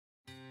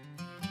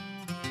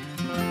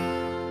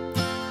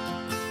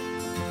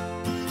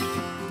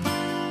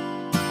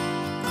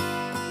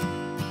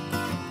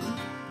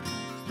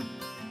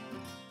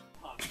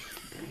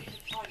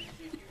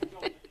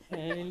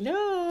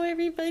know,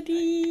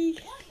 everybody.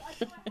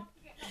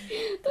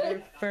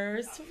 Our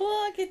first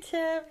vlog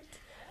attempt.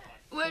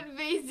 What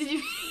face did you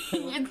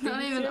make? It's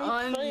not even so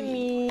on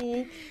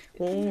funny.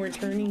 Oh, we're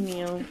turning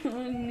now.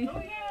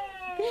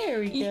 There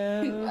we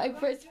go. I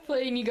pressed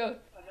play and you go.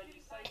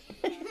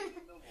 It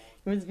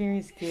was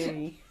very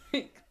scary.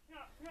 I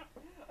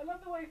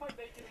love the way if I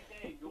make it a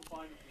game, you'll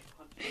find me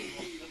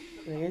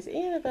punching. There's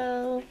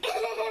Annabelle.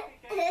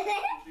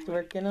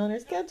 Working on her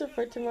schedule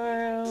for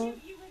tomorrow.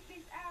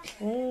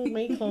 Oh,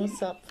 way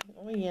close up.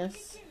 Oh,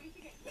 yes.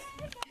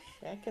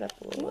 Back it up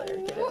a little there,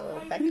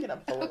 kiddo. Back it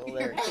up a little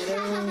there,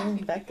 kiddo.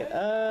 Back it.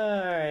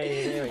 Alright,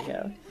 there we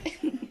go.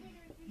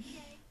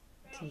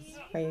 She's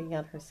writing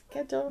out her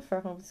schedule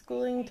for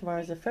homeschooling.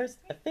 Tomorrow's the first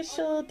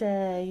official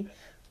day.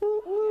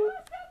 Woo woo.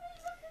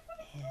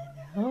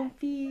 And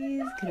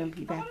Humpy's gonna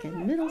be back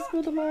in middle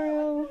school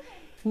tomorrow.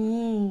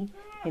 In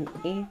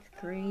 8th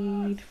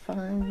grade,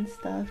 fun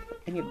stuff.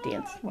 And you have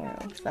dance tomorrow,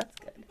 so that's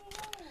good.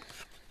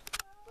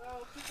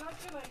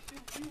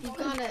 You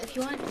gotta, if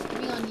you want it to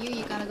be on you,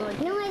 you gotta go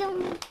ahead. No, I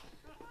don't.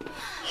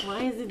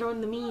 Why is it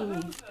on the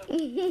memes?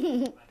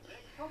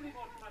 Probably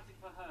more traumatic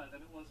for her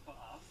than it was for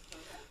us.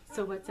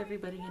 So what's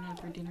everybody gonna have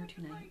for dinner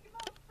tonight?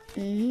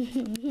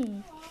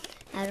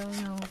 I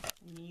don't know.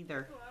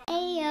 Neither.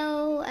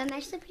 Ayo, I'm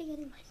actually pretty good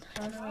in my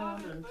Turn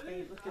around and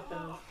say, look at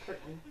those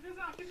curtains.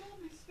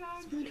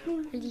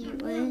 What do you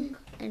want?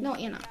 No,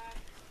 Anna.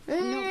 No,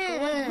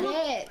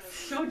 Yes.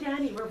 Show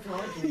Daddy we're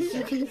vlogging.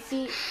 You can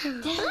see.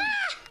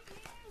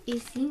 You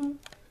see?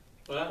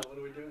 Wow, what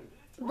are we doing?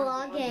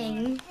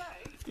 Vlogging.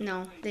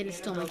 No, they just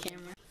stole my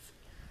camera.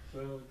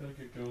 Well, we gotta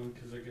get going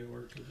because I got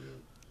work to do.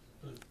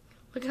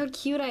 Look how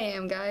cute I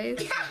am,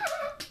 guys.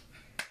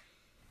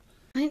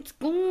 Let's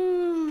go.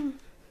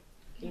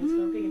 Dean's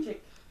gonna pick a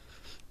chick.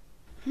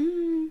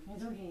 Hmm.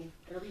 It's okay.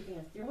 It'll be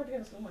dance. You're not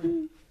doing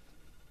someone.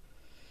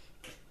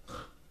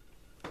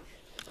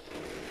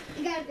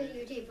 You gotta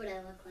videotape what I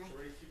look like.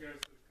 Race you guys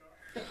to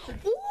the car.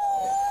 Ooh,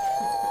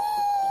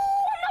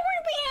 I'm not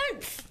wearing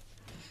pants.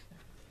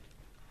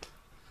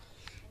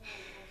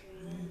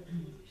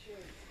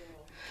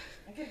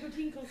 I got go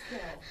tinkle still.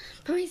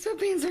 But my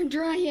sweatpants aren't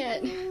dry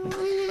yet.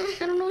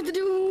 I don't know what to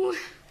do.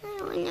 I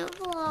want to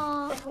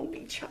vlog. It'll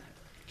be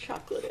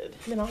chocolated.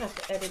 Then I'll have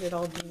to edit it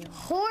all down.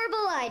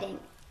 Horrible lighting.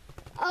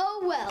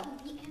 Oh well.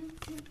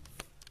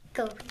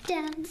 Go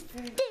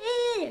downstairs.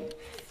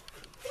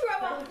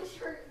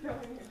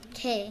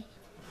 Okay.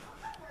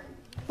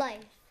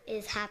 Life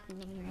is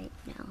happening right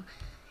now.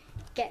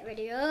 Get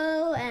ready to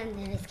go, and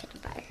then it's catching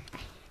fire. I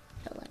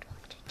don't want to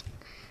watch it.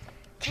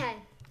 Okay.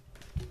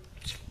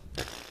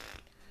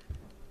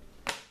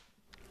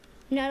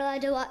 Not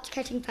allowed to watch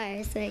Catching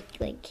Fire, so I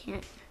like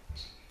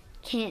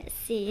can't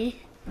see.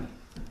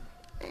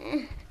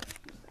 Fire.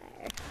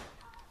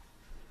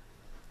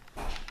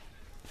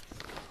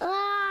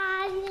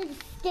 Ah, I need to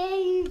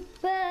escape.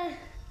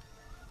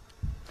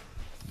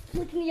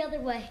 Looking the other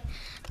way.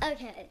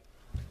 Okay.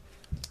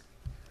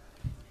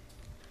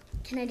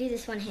 Can I do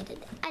this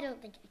one-handed? I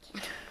don't think I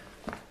can.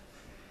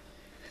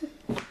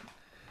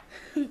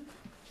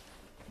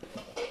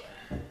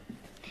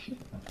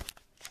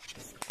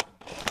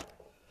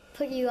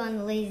 Put you on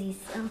the lazy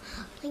so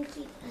thank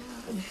you.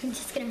 I'm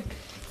just gonna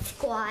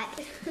squat.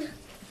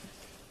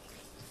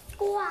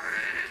 Squat.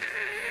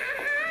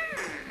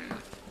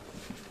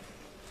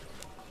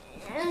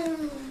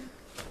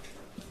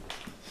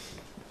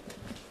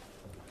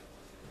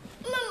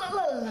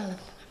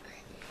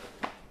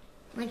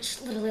 Like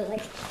just literally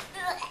like.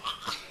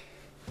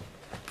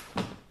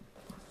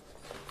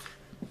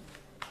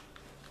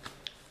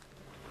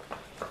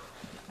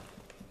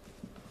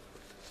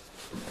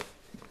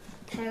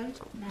 Okay,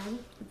 now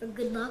for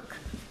good luck,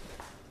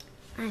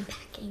 I'm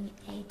packing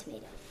a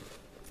tomato.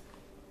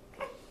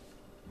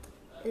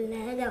 Let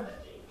it go.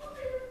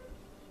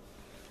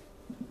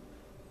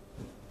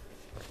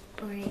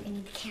 Alright, I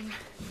need the camera.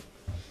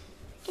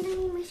 And I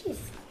need my shoes.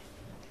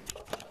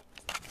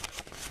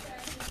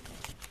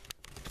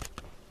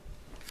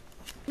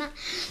 My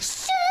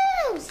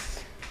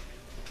shoes!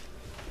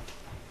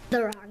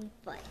 The wrong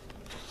foot.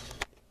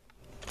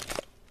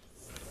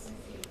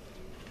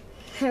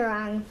 The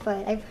wrong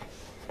foot. I put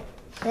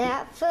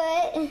that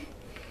foot,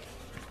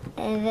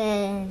 and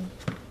then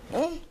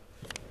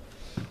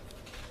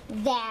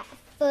that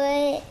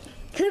foot.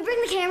 Can we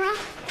bring the camera?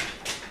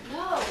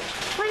 No,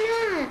 Why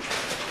not?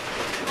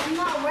 I'm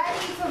not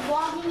ready for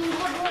vlogging in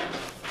public.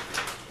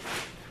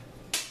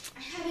 I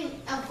haven't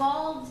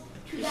evolved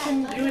to that Do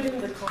level. it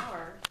in the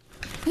car.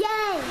 Yay!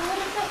 I'm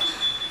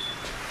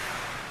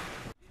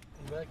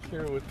back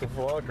here with the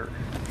vlogger.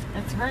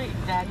 That's right,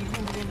 Daddy's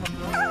gonna get in the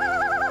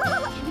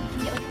vlog.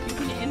 You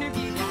can